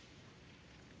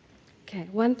Okay,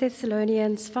 1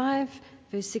 Thessalonians 5,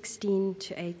 verse 16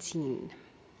 to 18.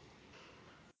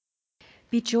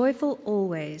 Be joyful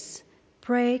always,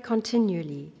 pray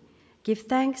continually, give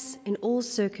thanks in all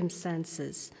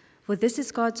circumstances, for this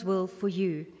is God's will for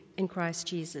you in Christ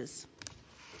Jesus.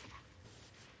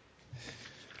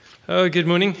 Oh, good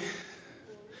morning.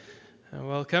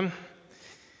 Welcome.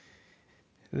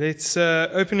 Let's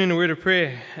open in a word of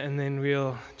prayer and then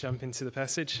we'll jump into the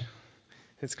passage.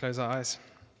 Let's close our eyes.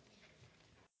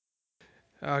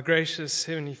 Our gracious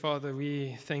Heavenly Father,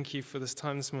 we thank you for this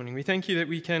time this morning. We thank you that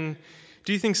we can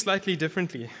do things slightly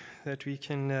differently, that we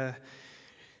can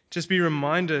just be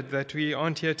reminded that we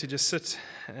aren't here to just sit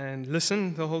and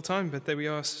listen the whole time, but that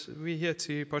we're here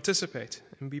to participate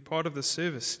and be part of the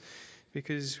service,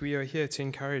 because we are here to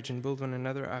encourage and build one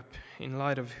another up in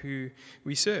light of who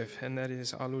we serve, and that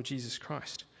is our Lord Jesus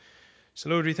Christ.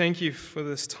 So Lord, we thank you for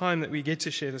this time that we get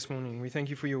to share this morning. We thank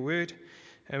you for your word,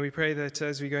 and we pray that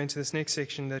as we go into this next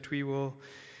section that we will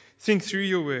think through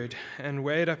your word and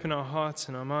weigh it up in our hearts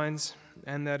and our minds,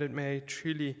 and that it may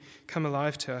truly come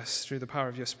alive to us through the power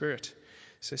of your Spirit.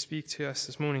 So speak to us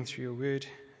this morning through your word,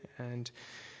 and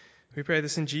we pray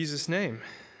this in Jesus' name.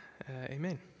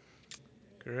 Amen.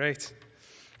 Great.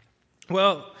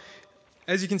 Well,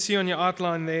 as you can see on your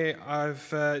outline there,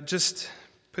 I've just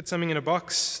put something in a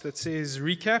box that says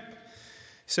recap.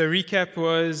 So recap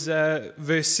was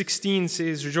verse 16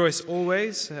 says, rejoice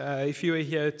always. If you were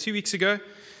here 2 weeks ago,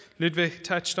 Ludwig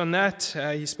touched on that.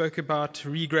 He spoke about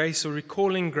re-grace or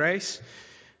recalling grace.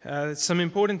 Some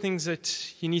important things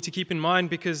that you need to keep in mind,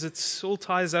 because it all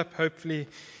ties up hopefully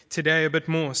today a bit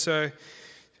more. So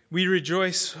we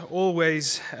rejoice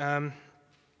always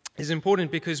is important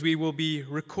because we will be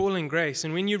recalling grace.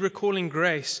 And when you're recalling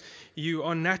grace, you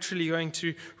are naturally going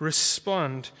to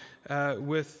respond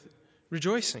with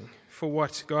rejoicing for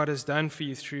what God has done for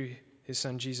you through His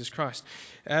Son, Jesus Christ.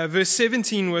 Verse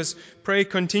 17 was pray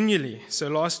continually. So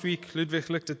last week, Ludwig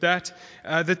looked at that.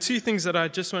 The two things that I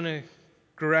just want to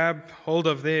grab hold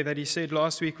of there that he said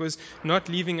last week was not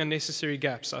leaving unnecessary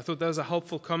gaps. I thought that was a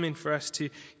helpful comment for us to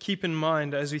keep in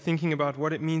mind as we're thinking about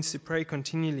what it means to pray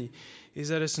continually, is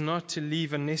that it's not to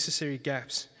leave unnecessary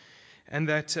gaps. And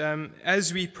that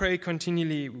as we pray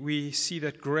continually, we see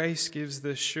that grace gives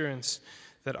the assurance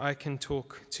that I can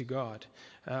talk to God.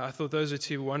 I thought those were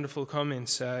two wonderful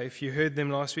comments. If you heard them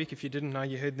last week, if you didn't, now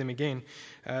you heard them again,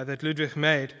 that Ludwig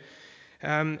made.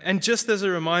 And just as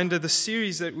a reminder, the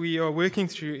series that we are working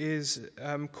through is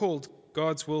called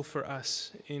God's Will for Us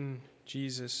in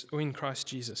Jesus, or in Christ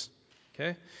Jesus.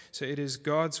 Okay? So it is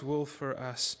God's will for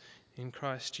us in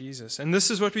Christ Jesus. And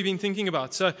this is what we've been thinking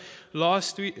about. So the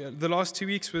last 2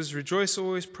 weeks was rejoice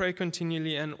always, pray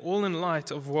continually, and all in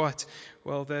light of what?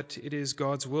 Well, that it is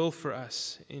God's will for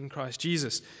us in Christ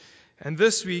Jesus. And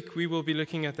this week we will be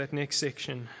looking at that next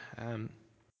section,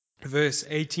 verse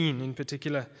 18 in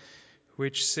particular,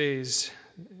 which says,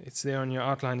 it's there on your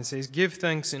outline, it says, give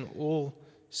thanks in all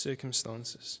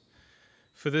circumstances,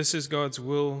 for this is God's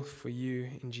will for you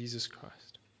in Jesus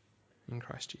Christ, in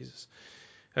Christ Jesus.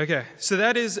 Okay, so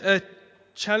that is a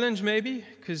challenge maybe,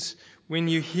 because when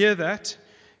you hear that,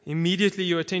 immediately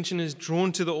your attention is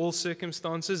drawn to the all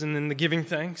circumstances and then the giving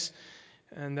thanks,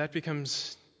 and that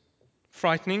becomes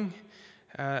frightening.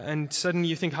 And suddenly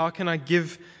you think, how can I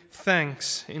give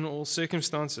thanks in all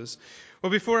circumstances? Well,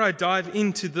 before I dive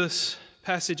into this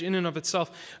passage in and of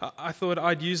itself, I thought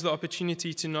I'd use the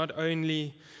opportunity to not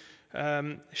only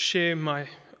share my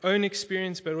own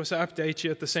experience, but also update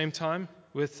you at the same time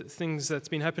with things that's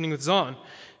been happening with Zahn,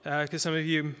 because some of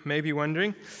you may be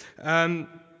wondering.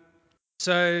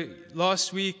 So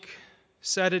last week,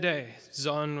 Saturday,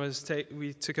 Zahn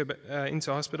we took her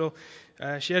into hospital.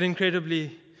 She had incredible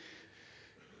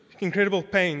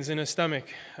pains in her stomach,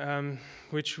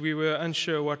 which we were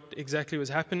unsure what exactly was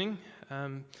happening.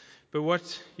 But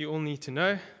what you all need to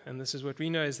know, and this is what we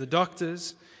know, is the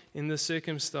doctors in this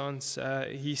circumstance,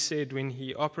 he said when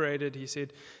he operated, he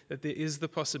said that there is the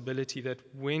possibility that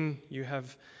when you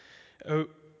have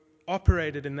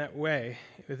operated in that way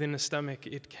within the stomach,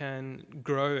 it can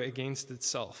grow against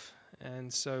itself.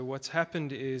 And so what's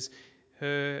happened is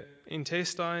her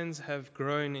intestines have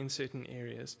grown in certain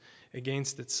areas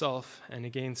against itself and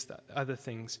against other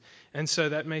things. And so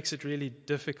that makes it really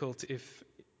difficult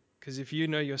because if you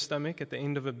know your stomach at the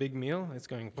end of a big meal, it's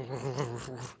going...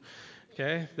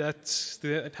 Okay,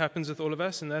 that happens with all of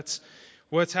us, and that's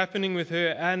what's happening with her.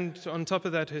 And on top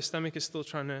of that, her stomach is still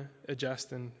trying to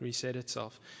adjust and reset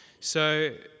itself. So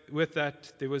with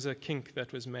that, there was a kink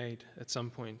that was made at some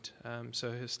point.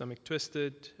 So her stomach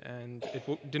twisted, and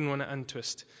it didn't want to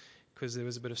untwist because there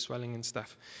was a bit of swelling and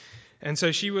stuff. And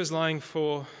so she was lying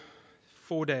for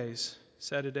 4 days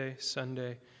Saturday,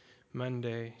 Sunday,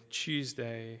 Monday,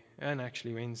 Tuesday, and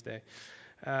actually Wednesday,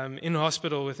 in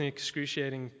hospital with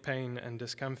excruciating pain and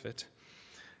discomfort.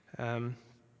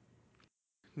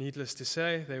 Needless to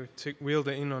say, they wheeled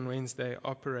her in on Wednesday,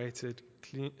 operated,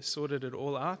 sorted it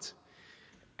all out.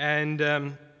 And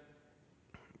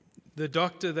the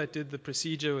doctor that did the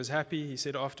procedure was happy. He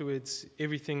said afterwards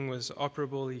everything was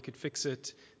operable, he could fix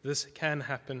it. This can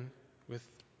happen with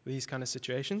these kind of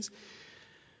situations.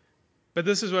 But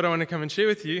this is what I want to come and share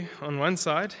with you. On one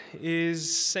side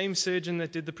is same surgeon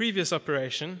that did the previous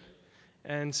operation.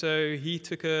 And so he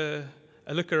took a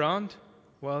look around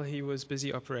while he was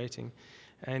busy operating.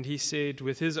 And he said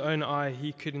with his own eye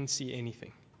he couldn't see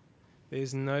anything.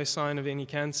 There's no sign of any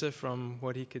cancer from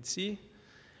what he could see.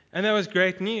 And that was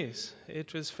great news.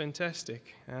 It was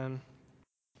fantastic.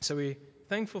 So we're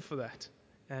thankful for that.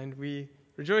 And we're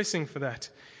rejoicing for that.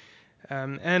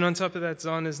 And on top of that,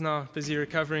 Zan is now busy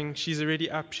recovering. She's already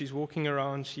up. She's walking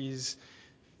around. She's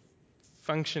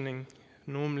functioning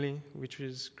normally, which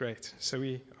is great. So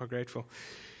we are grateful.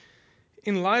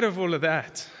 In light of all of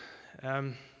that,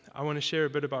 I want to share a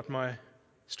bit about my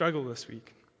struggle this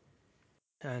week.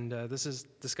 And this is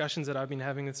discussions that I've been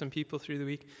having with some people through the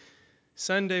week.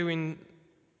 Sunday, when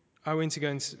I went to go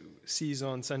and see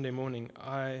Zan Sunday morning,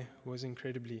 I was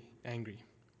incredibly angry.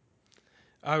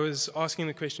 I was asking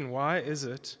the question, why is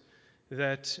it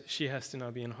that she has to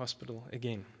now be in hospital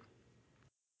again?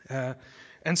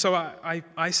 And so I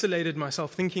isolated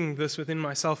myself, thinking this within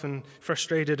myself and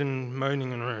frustrated and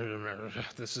moaning, and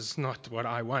this is not what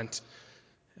I want.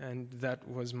 And that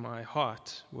was my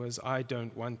heart, was I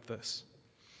don't want this.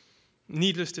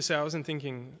 Needless to say, I wasn't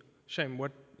thinking, shame,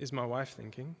 what is my wife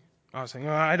thinking? I was saying,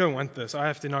 I don't want this. I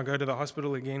have to now go to the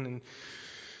hospital again and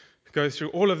go through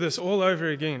all of this all over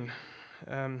again.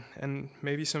 And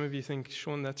maybe some of you think,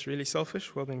 Sean, that's really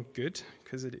selfish. Well, then good,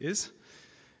 because it is.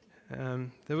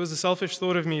 There was a selfish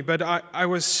thought of me, but I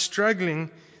was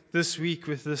struggling this week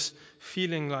with this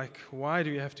feeling like, why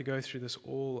do we have to go through this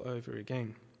all over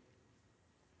again?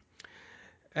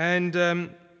 And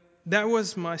that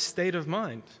was my state of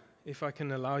mind, if I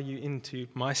can allow you into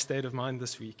my state of mind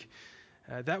this week.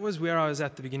 That was where I was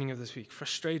at the beginning of this week,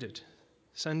 frustrated.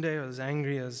 Sunday, I was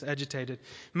angry, I was agitated.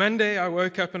 Monday, I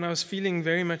woke up and I was feeling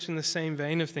very much in the same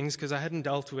vein of things because I hadn't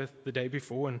dealt with the day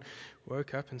before, and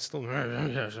woke up and still,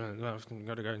 I've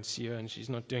got to go and see her and she's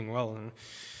not doing well.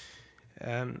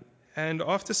 And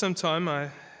after some time,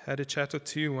 I had a chat or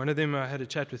two. One of them, I had a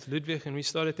chat with Ludwig, and we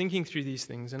started thinking through these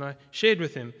things, and I shared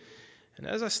with him. And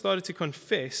as I started to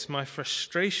confess my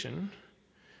frustration,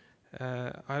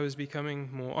 I was becoming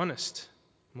more honest,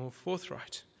 more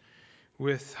forthright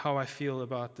with how I feel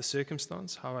about the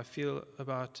circumstance, how I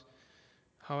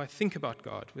think about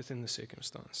God within the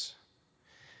circumstance.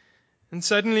 And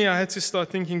suddenly I had to start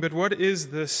thinking, but what is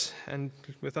this? And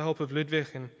with the help of Ludwig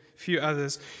and a few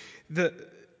others,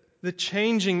 the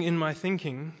changing in my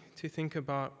thinking to think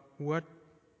about what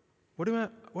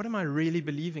am I really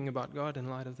believing about God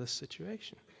in light of this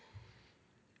situation?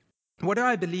 What do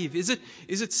I believe? Is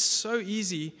it so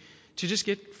easy to just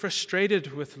get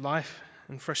frustrated with life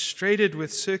and frustrated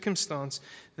with circumstance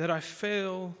that I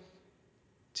fail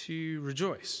to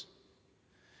rejoice,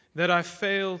 that I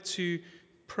fail to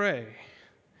pray,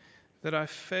 that I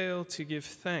fail to give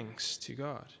thanks to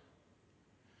God?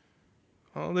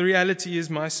 Well, the reality is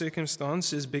my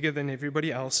circumstance is bigger than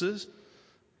everybody else's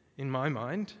in my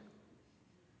mind,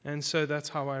 and so that's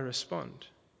how I respond.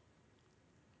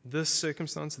 This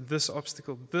circumstance, this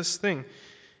obstacle, this thing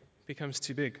becomes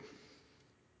too big.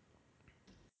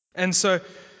 And so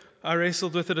I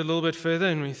wrestled with it a little bit further,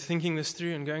 and we're thinking this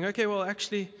through and going, okay, well,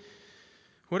 actually,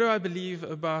 what do I believe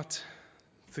about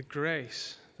the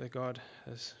grace that God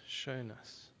has shown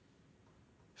us?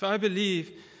 If I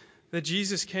believe that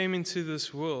Jesus came into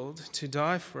this world to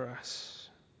die for us,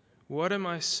 what am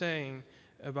I saying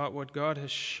about what God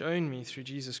has shown me through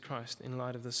Jesus Christ in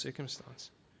light of this circumstance?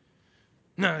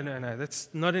 No, that's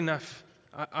not enough.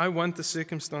 I want the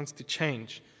circumstance to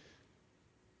change.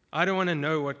 I don't want to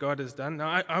know what God has done. No,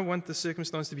 I want the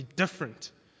circumstance to be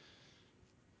different.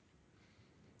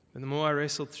 And the more I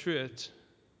wrestled through it,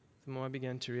 the more I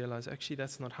began to realize, actually,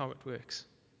 that's not how it works.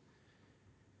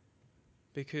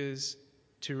 Because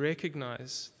to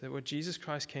recognize that what Jesus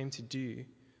Christ came to do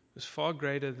was far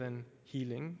greater than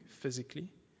healing physically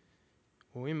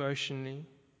or emotionally,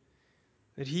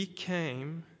 that he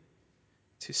came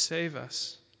to save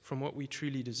us from what we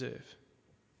truly deserve.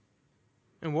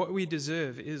 And what we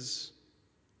deserve is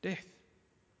death.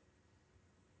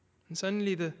 And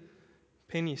suddenly the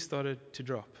penny started to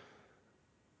drop.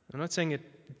 I'm not saying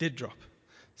it did drop.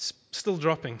 It's still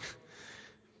dropping.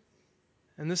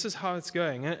 And this is how it's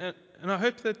going. And I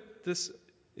hope that this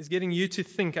is getting you to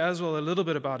think as well a little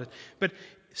bit about it. But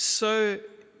so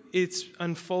it's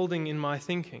unfolding in my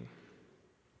thinking.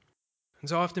 And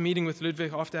so after meeting with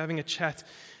Ludwig, after having a chat,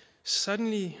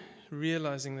 suddenly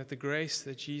realizing that the grace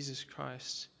that Jesus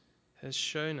Christ has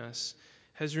shown us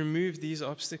has removed these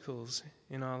obstacles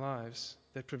in our lives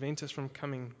that prevent us from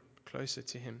coming closer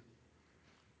to Him.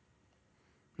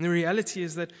 And the reality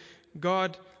is that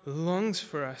God longs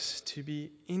for us to be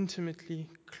intimately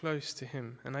close to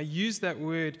Him. And I use that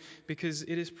word because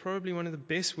it is probably one of the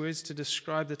best words to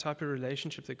describe the type of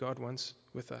relationship that God wants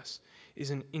with us,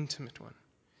 is an intimate one.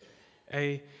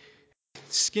 A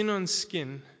skin on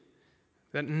skin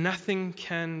that nothing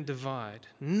can divide,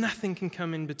 nothing can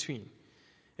come in between.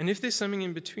 And if there's something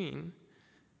in between,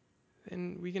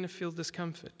 then we're going to feel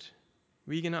discomfort.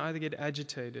 We're going to either get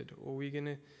agitated or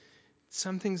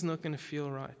something's not going to feel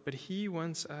right. But He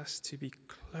wants us to be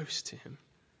close to Him.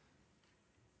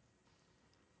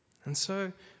 And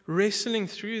so, wrestling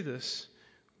through this,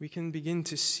 we can begin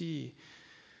to see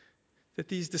that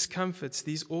these discomforts,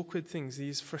 these awkward things,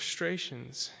 these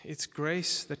frustrations, it's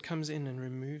grace that comes in and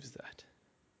removes that,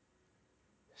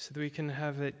 so that we can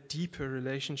have a deeper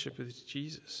relationship with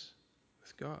Jesus,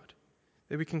 with God,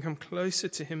 that we can come closer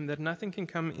to Him, that nothing can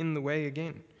come in the way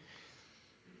again.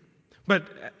 But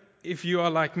if you are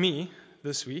like me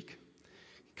this week,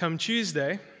 come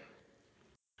Tuesday,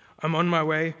 I'm on my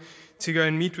way to go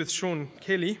and meet with Sean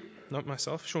Kelly, not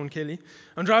myself, Sean Kelly.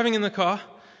 I'm driving in the car.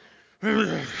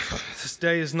 This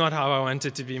day is not how I want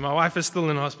it to be. My wife is still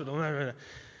in hospital. And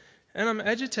I'm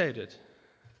agitated.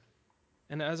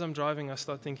 And as I'm driving, I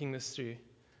start thinking this through.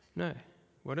 No,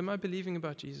 what am I believing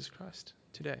about Jesus Christ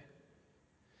today?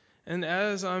 And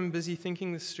as I'm busy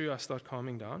thinking this through, I start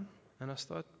calming down and I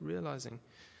start realizing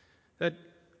that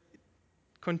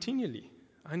continually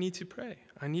I need to pray.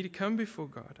 I need to come before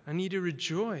God. I need to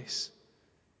rejoice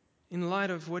in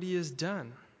light of what He has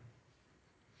done.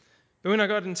 But when I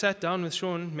got and sat down with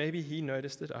Sean, maybe he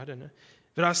noticed it, I don't know.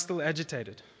 But I was still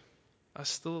agitated. I was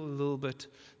still a little bit,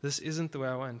 this isn't the way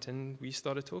I want. And we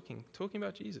started talking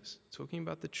about Jesus, talking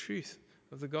about the truth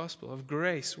of the gospel, of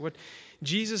grace, what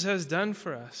Jesus has done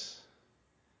for us.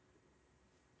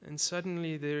 And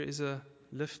suddenly there is a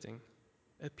lifting,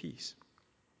 a peace,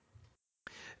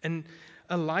 and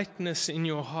a lightness in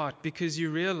your heart, because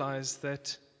you realize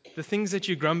that the things that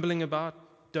you're grumbling about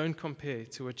don't compare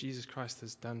to what Jesus Christ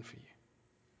has done for you.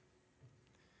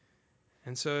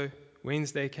 And so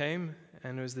Wednesday came,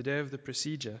 and it was the day of the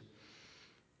procedure.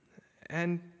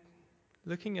 And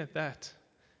looking at that,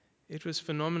 it was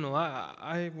phenomenal.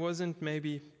 I wasn't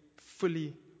maybe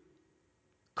fully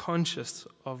conscious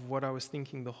of what I was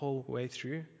thinking the whole way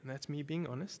through, and that's me being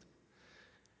honest.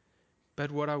 But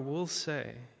what I will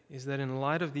say is that in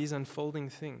light of these unfolding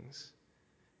things,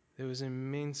 there was an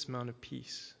immense amount of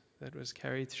peace that was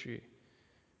carried through,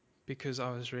 because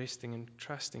I was resting and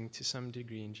trusting to some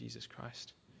degree in Jesus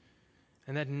Christ.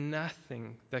 And that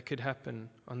nothing that could happen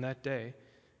on that day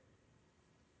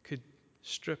could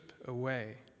strip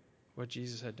away what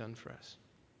Jesus had done for us.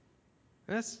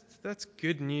 And that's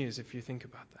good news if you think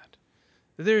about that.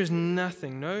 There is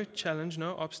nothing, no challenge,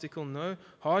 no obstacle, no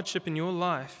hardship in your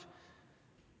life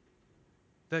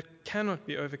that cannot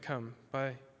be overcome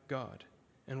by God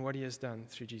and what He has done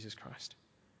through Jesus Christ.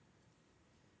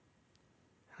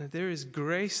 And that there is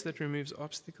grace that removes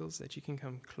obstacles, that you can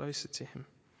come closer to Him.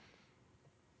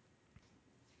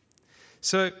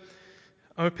 So I'm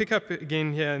going to pick up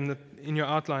again here in your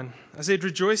outline. I said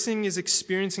rejoicing is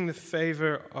experiencing the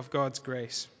favor of God's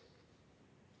grace.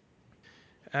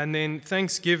 And then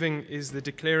thanksgiving is the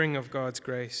declaring of God's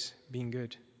grace being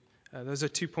good. Those are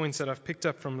 2 points that I've picked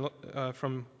up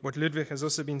from what Ludwig has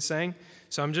also been saying.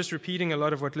 So I'm just repeating a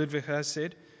lot of what Ludwig has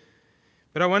said.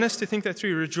 But I want us to think that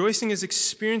through. Rejoicing is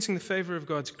experiencing the favor of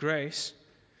God's grace.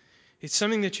 It's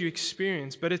something that you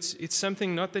experience, but it's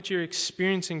something not that you're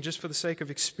experiencing just for the sake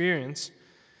of experience,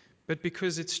 but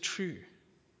because it's true.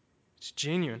 It's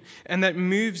genuine. And that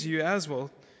moves you as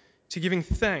well to giving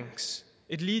thanks.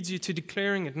 It leads you to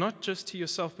declaring it, not just to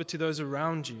yourself, but to those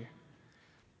around you.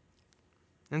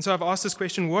 And so I've asked this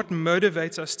question, what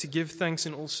motivates us to give thanks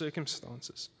in all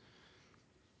circumstances?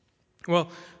 Well,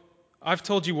 I've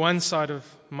told you one side of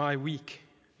my week,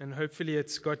 and hopefully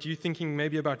it's got you thinking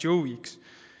maybe about your weeks.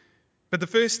 But the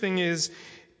first thing is,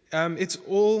 it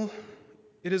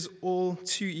is all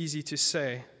too easy to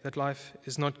say that life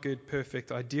is not good,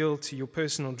 perfect, ideal to your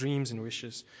personal dreams and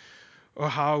wishes, or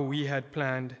how we had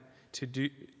planned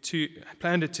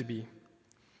it to be.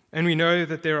 And we know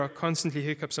that there are constantly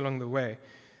hiccups along the way.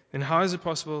 Then how is it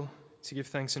possible to give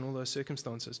thanks in all those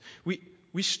circumstances?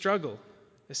 We struggle.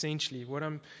 essentially. What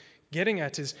I'm getting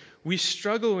at is we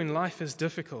struggle when life is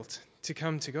difficult to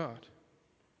come to God.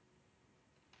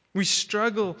 We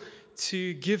struggle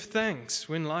to give thanks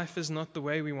when life is not the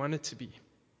way we want it to be.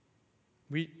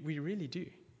 We really do.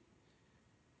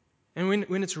 And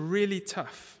when it's really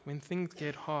tough, when things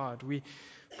get hard, we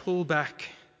pull back,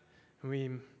 and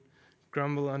we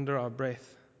grumble under our breath,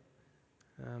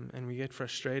 and we get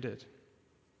frustrated.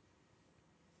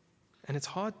 And it's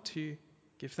hard to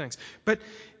give thanks. But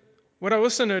what I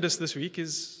also noticed this week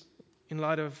is, in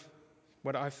light of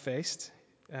what I've faced,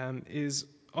 is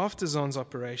after Zon's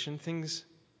operation, things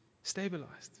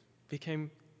stabilized,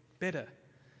 became better,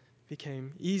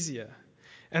 became easier.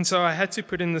 And so I had to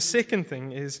put in the second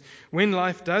thing is when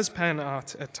life does pan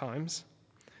out at times,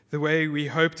 the way we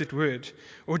hoped it would,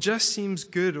 or just seems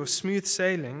good or smooth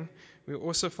sailing, we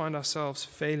also find ourselves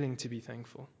failing to be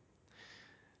thankful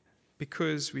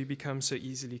because we become so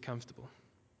easily comfortable.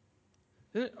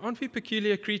 Aren't we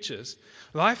peculiar creatures?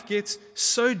 Life gets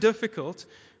so difficult,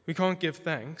 we can't give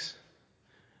thanks.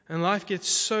 And life gets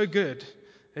so good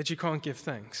that you can't give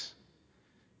thanks.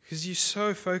 Because you're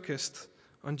so focused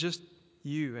on just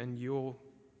you and your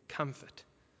comfort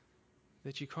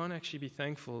that you can't actually be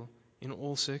thankful in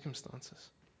all circumstances.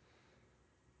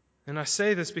 And I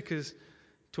say this because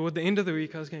toward the end of the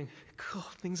week I was going, cool,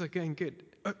 things are going good.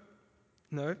 Oh,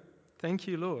 no, thank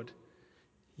you, Lord.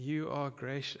 You are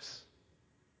gracious.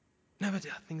 No, but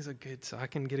things are good, so I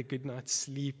can get a good night's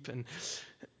sleep.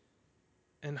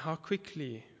 And how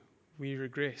quickly we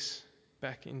regress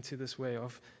back into this way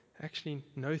of actually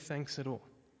no thanks at all.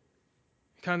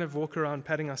 We kind of walk around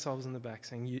patting ourselves on the back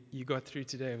saying, you got through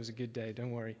today, it was a good day,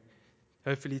 don't worry.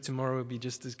 Hopefully tomorrow will be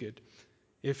just as good.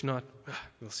 If not,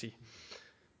 we'll see.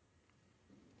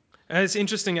 And it's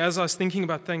interesting, as I was thinking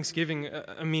about Thanksgiving,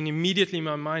 immediately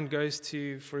my mind goes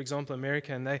to, for example,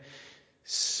 America, and they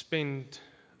spend,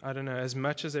 as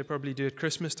much as they probably do at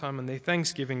Christmas time on their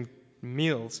Thanksgiving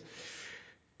meals.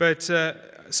 But so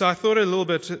I thought a little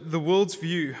bit, the world's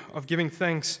view of giving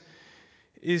thanks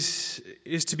is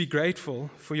to be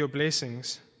grateful for your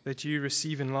blessings that you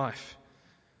receive in life.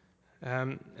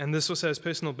 And this also has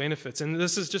personal benefits. And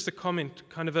this is just a comment,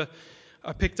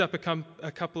 I picked up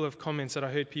a couple of comments that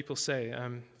I heard people say.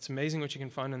 It's amazing what you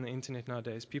can find on the internet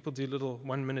nowadays. People do little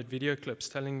 1-minute video clips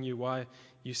telling you why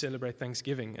you celebrate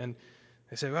Thanksgiving. And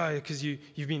they say, well, because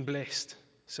you've been blessed.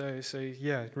 So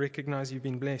yeah, recognize you've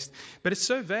been blessed. But it's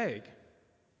so vague.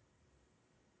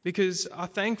 Because our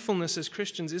thankfulness as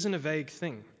Christians isn't a vague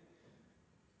thing.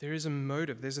 There is a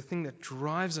motive. There's a thing that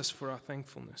drives us for our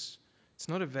thankfulness. It's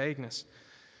not a vagueness.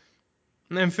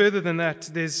 And further than that,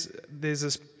 there's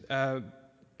this,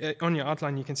 on your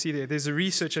outline you can see there's a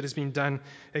research that has been done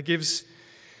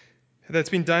that's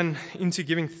been done into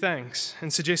giving thanks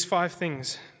and suggests 5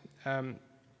 things,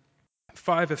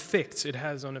 5 effects it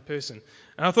has on a person.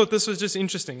 And I thought this was just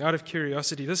interesting, out of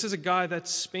curiosity. This is a guy that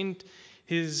spent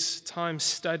his time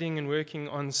studying and working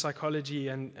on psychology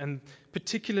and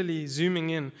particularly zooming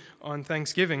in on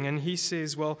Thanksgiving. And he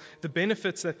says, well, the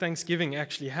benefits that Thanksgiving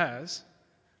actually has,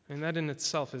 and that in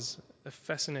itself is a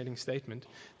fascinating statement.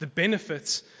 The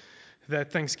benefits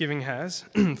that Thanksgiving has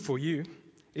for you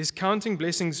is counting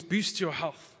blessings boosts your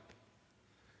health,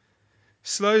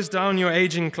 slows down your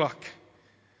aging clock,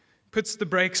 puts the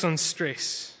brakes on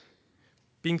stress.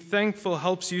 Being thankful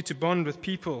helps you to bond with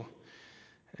people,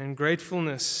 and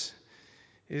gratefulness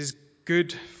is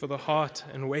good for the heart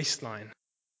and waistline.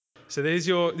 So there's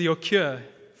your cure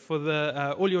for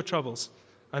all your troubles.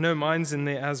 I know mine's in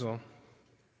there as well.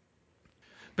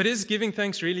 But is giving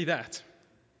thanks really that?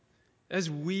 As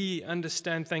we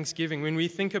understand Thanksgiving, when we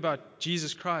think about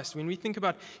Jesus Christ, when we think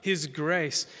about His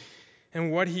grace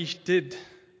and what He did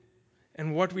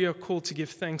and what we are called to give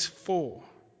thanks for,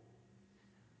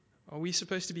 are we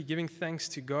supposed to be giving thanks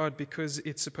to God because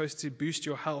it's supposed to boost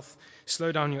your health,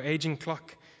 slow down your aging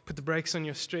clock, put the brakes on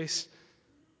your stress,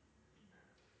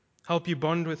 help you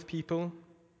bond with people,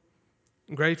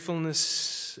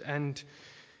 gratefulness, and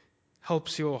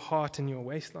helps your heart and your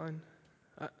waistline?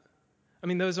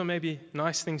 Those are maybe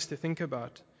nice things to think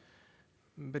about,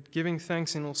 but giving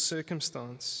thanks in all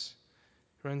circumstance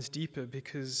runs deeper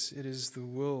because it is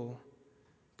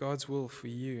God's will for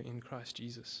you in Christ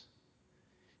Jesus.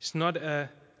 It's not a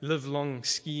live-long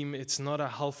scheme. It's not a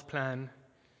health plan.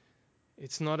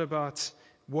 It's not about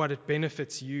what it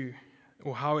benefits you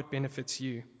or how it benefits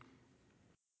you.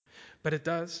 But it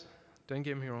does. Don't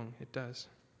get me wrong, it does.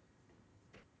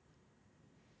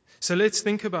 So let's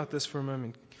think about this for a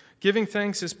moment. Giving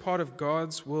thanks is part of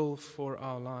God's will for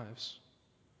our lives.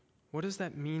 What does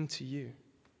that mean to you?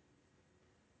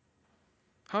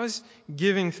 How is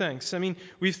giving thanks?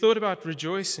 We've thought about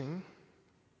rejoicing,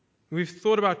 We've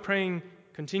thought about praying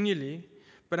continually,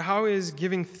 but how is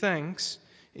giving thanks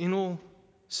in all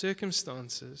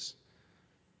circumstances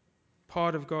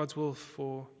part of God's will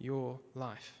for your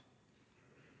life?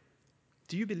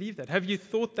 Do you believe that? Have you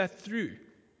thought that through?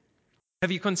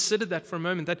 Have you considered that for a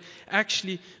moment? That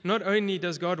actually, not only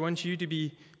does God want you to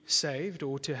be saved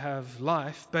or to have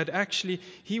life, but actually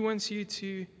He wants you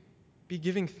to be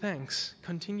giving thanks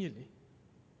continually.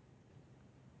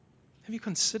 Have you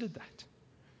considered that?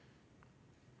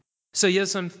 So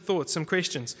here's some thoughts, some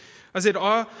questions. I said,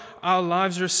 are our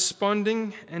lives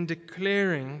responding and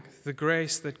declaring the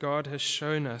grace that God has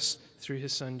shown us through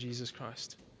His Son, Jesus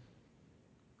Christ?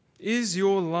 Is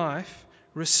your life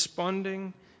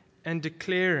responding and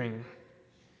declaring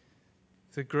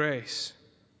the grace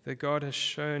that God has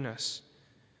shown us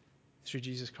through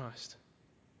Jesus Christ?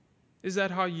 Is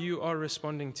that how you are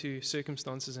responding to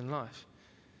circumstances in life?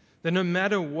 That no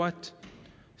matter what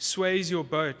sways your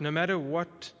boat, no matter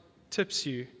what tips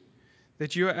you,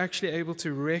 that you are actually able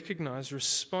to recognize,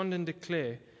 respond, and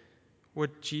declare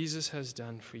what Jesus has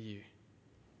done for you.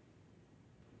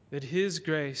 That His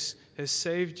grace has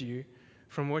saved you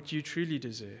from what you truly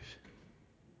deserve.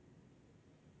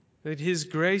 That His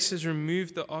grace has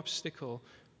removed the obstacle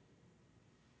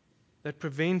that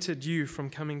prevented you from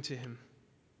coming to Him.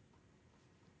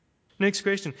 Next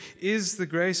question. Is the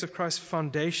grace of Christ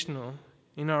foundational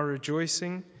in our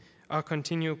rejoicing, our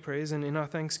continual praise, and in our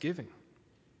thanksgiving?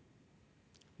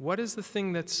 What is the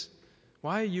thing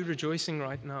why are you rejoicing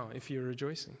right now if you're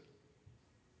rejoicing?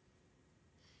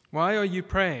 Why are you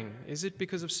praying? Is it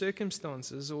because of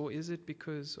circumstances, or is it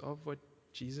because of what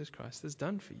Jesus Christ has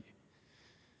done for you?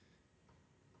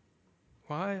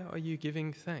 Why are you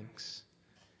giving thanks?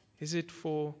 Is it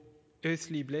for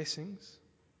earthly blessings?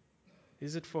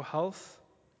 Is it for health?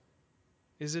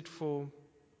 Is it for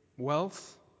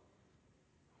wealth?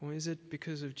 Or is it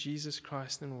because of Jesus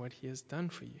Christ and what He has done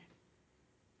for you?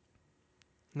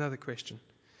 Another question.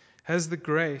 Has the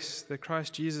grace that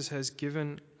Christ Jesus has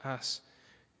given us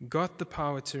got the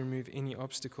power to remove any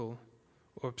obstacle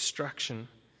or obstruction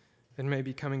that may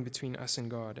be coming between us and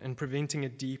God and preventing a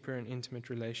deeper and intimate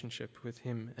relationship with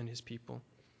Him and His people?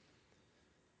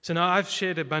 So now I've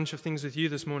shared a bunch of things with you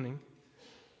this morning.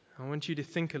 I want you to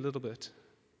think a little bit.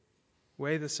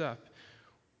 Weigh this up.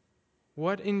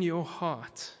 What in your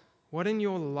heart, what in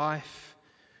your life,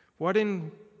 what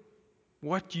in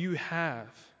what you have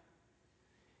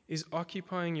is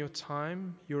occupying your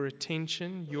time, your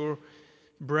attention, your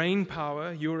brain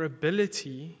power, your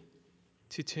ability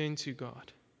to turn to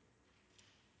God,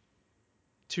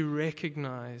 to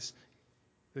recognize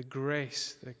the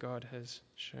grace that God has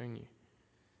shown you,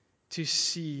 to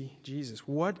see Jesus?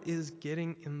 What is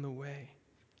getting in the way?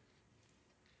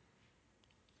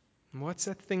 And what's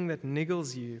that thing that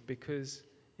niggles you because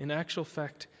in actual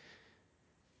fact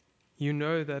you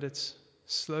know that it's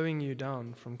slowing you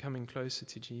down from coming closer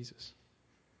to Jesus?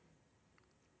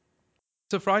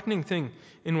 It's a frightening thing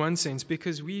in one sense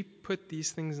because we put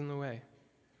these things in the way.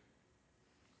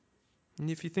 And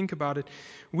if you think about it,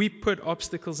 we put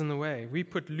obstacles in the way. We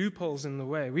put loopholes in the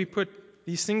way. We put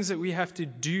these things that we have to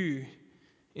do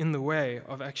in the way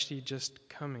of actually just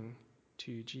coming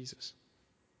to Jesus.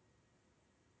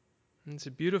 And it's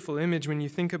a beautiful image when you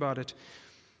think about it.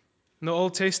 In the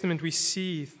Old Testament, we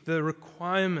see the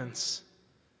requirements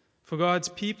for God's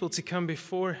people to come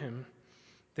before Him.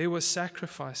 There were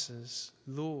sacrifices,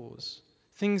 laws,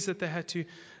 things that they had to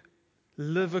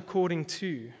live according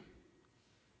to.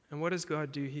 And what does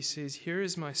God do? He says, here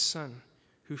is my Son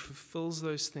who fulfills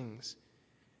those things.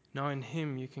 Now in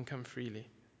Him you can come freely.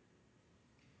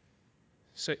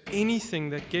 So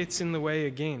anything that gets in the way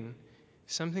again,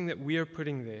 something that we are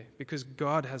putting there because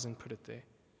God hasn't put it there.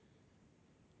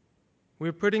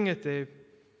 We're putting it there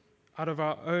out of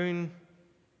our own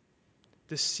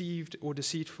deceived or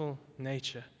deceitful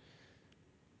nature.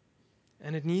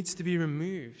 And it needs to be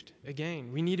removed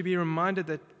again. We need to be reminded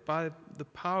that by the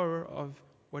power of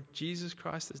what Jesus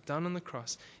Christ has done on the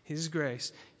cross, His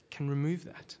grace can remove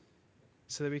that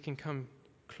so that we can come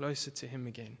closer to Him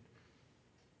again.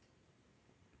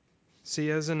 See,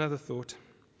 here's another thought.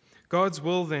 God's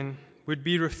will then would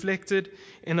be reflected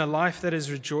in a life that is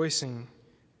rejoicing,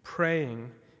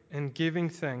 praying, and giving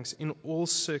thanks in all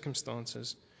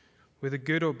circumstances, whether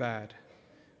good or bad,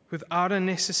 without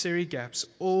unnecessary gaps,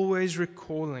 always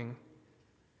recalling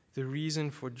the reason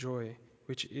for joy,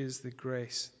 which is the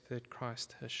grace that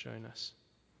Christ has shown us.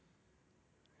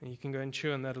 And you can go and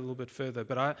chew on that a little bit further,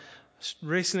 but I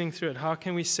wrestling through it, how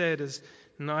can we say it as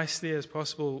nicely as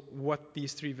possible what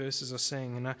these three verses are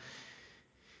saying? And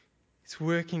it's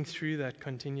working through that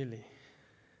continually.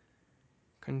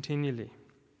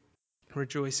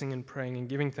 rejoicing and praying and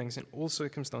giving thanks in all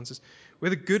circumstances,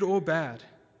 whether good or bad.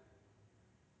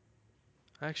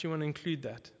 I actually want to include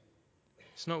that.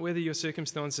 It's not whether your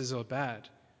circumstances are bad,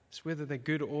 it's whether they're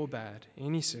good or bad,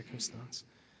 any circumstance.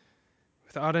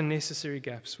 Without unnecessary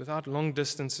gaps, without long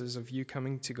distances of you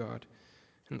coming to God,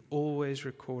 and always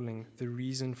recalling the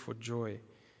reason for joy,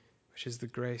 which is the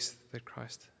grace that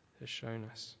Christ has shown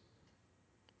us.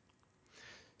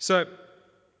 So,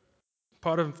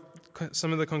 part of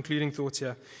some of the concluding thoughts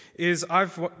here is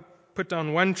I've put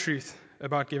down one truth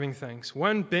about giving thanks,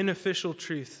 one beneficial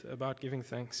truth about giving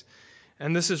thanks.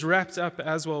 And this is wrapped up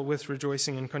as well with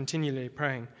rejoicing and continually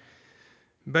praying.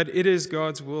 But it is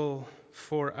God's will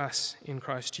for us in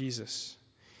Christ Jesus,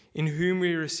 in whom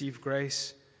we receive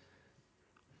grace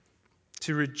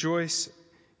to rejoice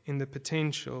in the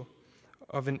potential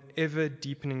of an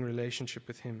ever-deepening relationship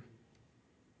with Him.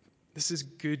 This is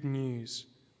good news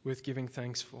worth giving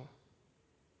thanks for.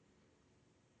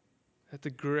 That the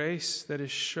grace that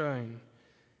is shown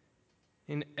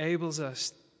enables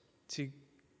us to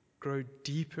grow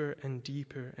deeper and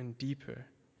deeper and deeper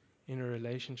in a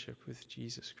relationship with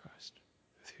Jesus Christ,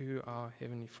 with who our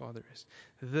Heavenly Father is.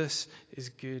 This is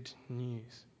good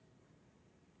news.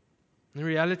 The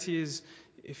reality is,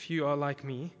 if you are like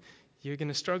me, you're going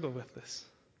to struggle with this.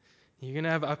 You're going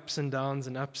to have ups and downs,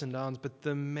 but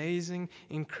the amazing,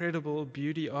 incredible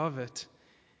beauty of it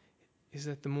is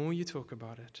that the more you talk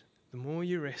about it, the more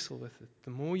you wrestle with it,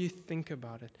 the more you think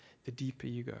about it, the deeper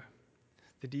you go.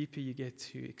 The deeper you get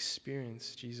to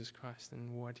experience Jesus Christ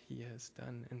and what He has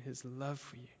done and His love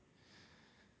for you.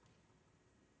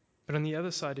 But on the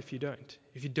other side, if you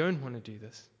don't want to do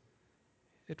this,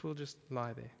 it will just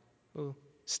lie there. It will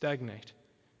stagnate.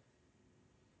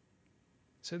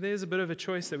 So there's a bit of a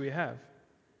choice that we have.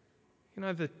 You can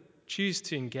either choose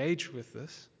to engage with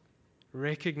this,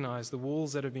 recognize the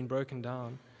walls that have been broken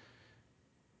down,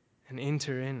 and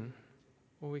enter in,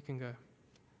 or we can go,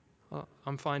 oh,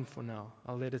 I'm fine for now.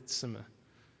 I'll let it simmer.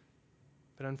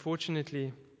 But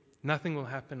unfortunately, nothing will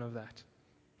happen of that.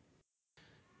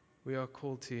 We are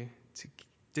called to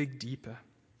dig deeper.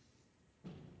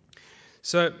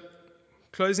 So,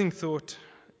 closing thought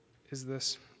is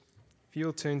this. If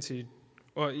you'll turn to,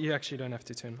 or you actually don't have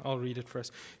to turn, I'll read it for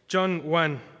us. John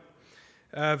 1,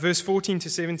 verse 14 to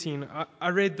 17. I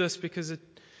read this because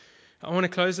I want to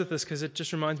close with this because it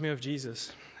just reminds me of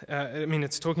Jesus.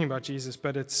 It's talking about Jesus,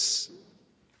 but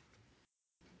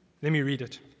let me read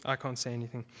it. I can't say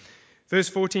anything. Verse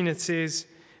 14, it says,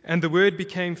 "And the Word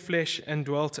became flesh and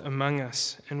dwelt among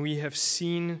us, and we have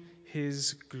seen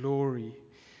His glory.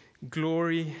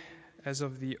 Glory as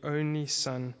of the only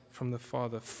Son from the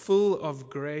Father, full of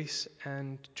grace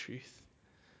and truth."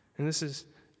 And this is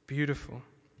beautiful.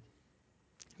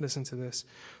 Listen to this.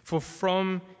 "For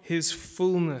from His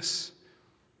fullness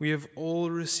we have all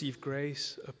received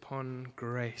grace upon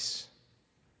grace.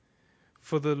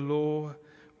 For the law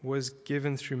was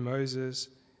given through Moses,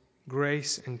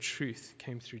 grace and truth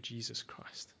came through Jesus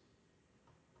Christ."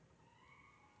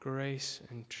 Grace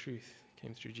and truth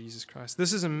came through Jesus Christ.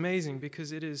 This is amazing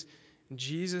because it is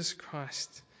Jesus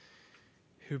Christ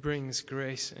who brings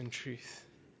grace and truth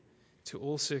to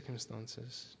all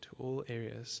circumstances, to all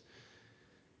areas,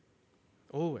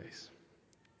 always.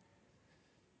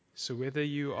 So whether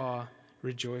you are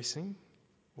rejoicing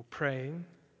or praying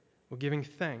or giving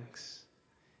thanks,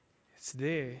 it's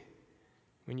there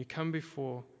when you come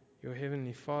before your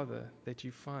Heavenly Father that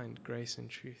you find grace and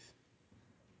truth.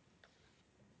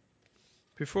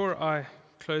 Before I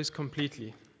close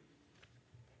completely,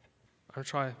 I'll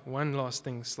try one last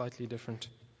thing slightly different,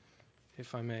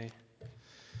 if I may.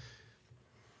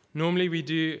 Normally we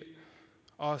do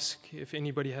ask if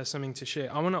anybody has something to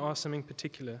share. I want to ask something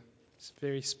particular. It's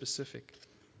very specific.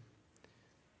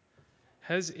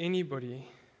 Has anybody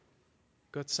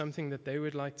got something that they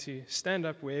would like to stand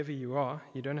up wherever you are?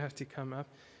 You don't have to come up.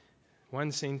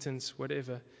 One sentence,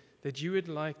 whatever, that you would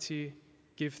like to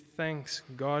give thanks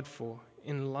God for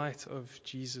in light of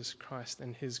Jesus Christ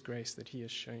and His grace that He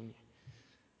has shown you.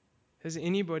 Has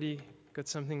anybody got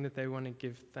something that they want to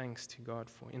give thanks to God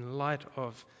for in light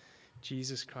of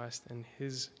Jesus Christ and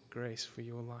His grace for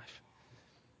your life?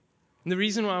 And the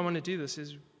reason why I want to do this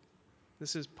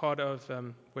is part of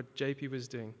what JP was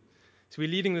doing. So we're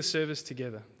leading the service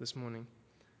together this morning.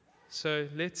 So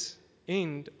let's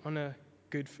end on a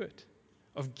good foot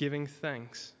of giving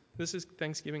thanks. This is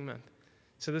Thanksgiving month.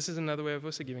 So this is another way of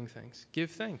also giving thanks.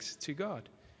 Give thanks to God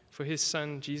for His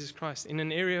Son, Jesus Christ, in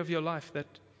an area of your life that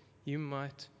you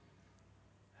might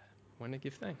want to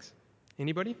give thanks.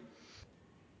 Anybody?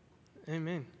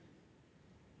 Amen.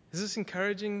 Is this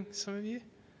encouraging some of you?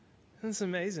 That's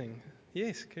amazing.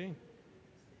 Yes, Kareem.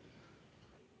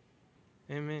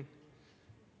 Amen.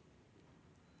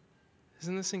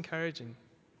 Isn't this encouraging?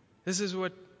 This is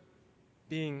what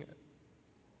being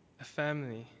a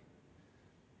family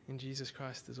in Jesus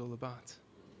Christ is all about.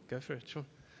 Go for it, Sean.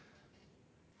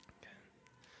 Okay.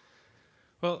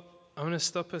 Well, I want to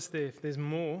stop us there. If there's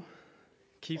more,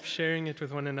 keep sharing it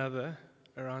with one another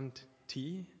around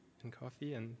tea and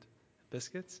coffee and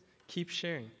biscuits. Keep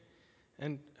sharing.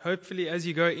 And hopefully as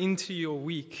you go into your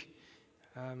week,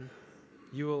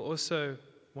 you will also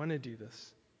want to do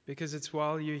this. Because it's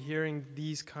while you're hearing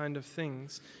these kind of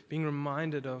things, being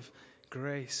reminded of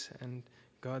grace and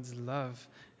God's love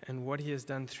and what He has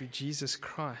done through Jesus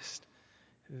Christ,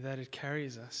 that it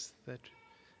carries us.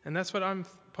 And that's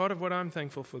part of what I'm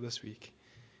thankful for this week,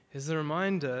 is the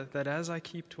reminder that as I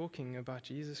keep talking about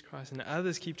Jesus Christ and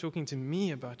others keep talking to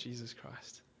me about Jesus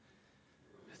Christ,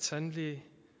 that suddenly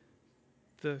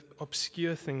the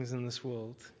obscure things in this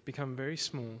world become very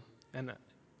small and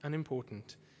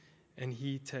unimportant, and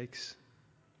He takes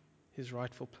His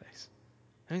rightful place.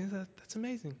 I mean, that's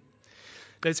amazing.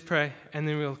 Let's pray, and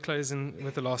then we'll close in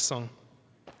with the last song.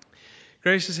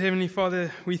 Gracious Heavenly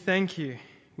Father, we thank You.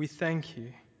 We thank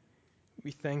You.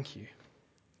 We thank You.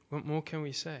 What more can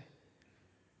we say?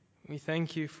 We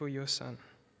thank You for Your Son.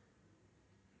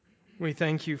 We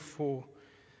thank You for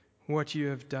what You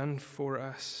have done for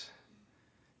us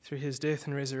through His death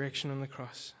and resurrection on the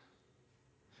cross.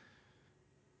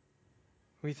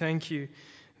 We thank You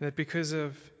that because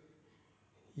of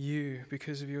You,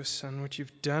 because of Your Son, what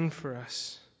You've done for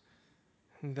us,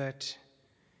 that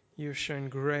You have shown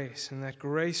grace, and that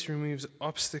grace removes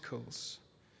obstacles,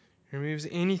 removes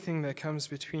anything that comes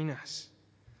between us.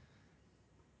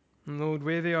 And Lord,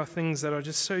 where there are things that are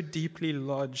just so deeply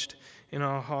lodged in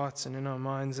our hearts and in our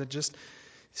minds that just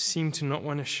seem to not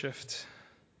want to shift,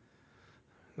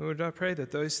 Lord, I pray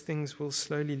that those things will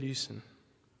slowly loosen.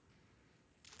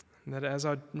 And that as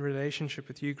our relationship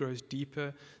with You grows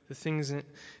deeper, the things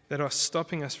that are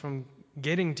stopping us from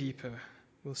getting deeper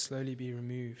will slowly be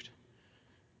removed,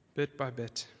 bit by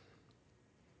bit.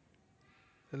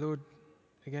 The Lord,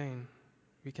 again,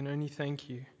 we can only thank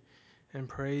You and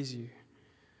praise You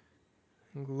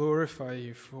and glorify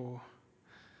You for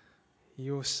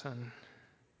Your Son,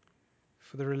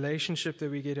 for the relationship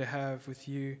that we get to have with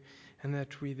You, and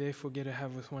that we therefore get to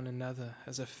have with one another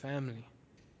as a family.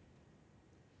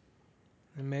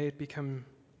 And may it become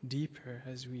deeper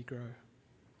as we grow.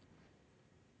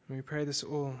 And we pray this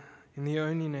all in the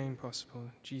only name possible,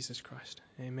 Jesus Christ.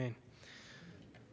 Amen.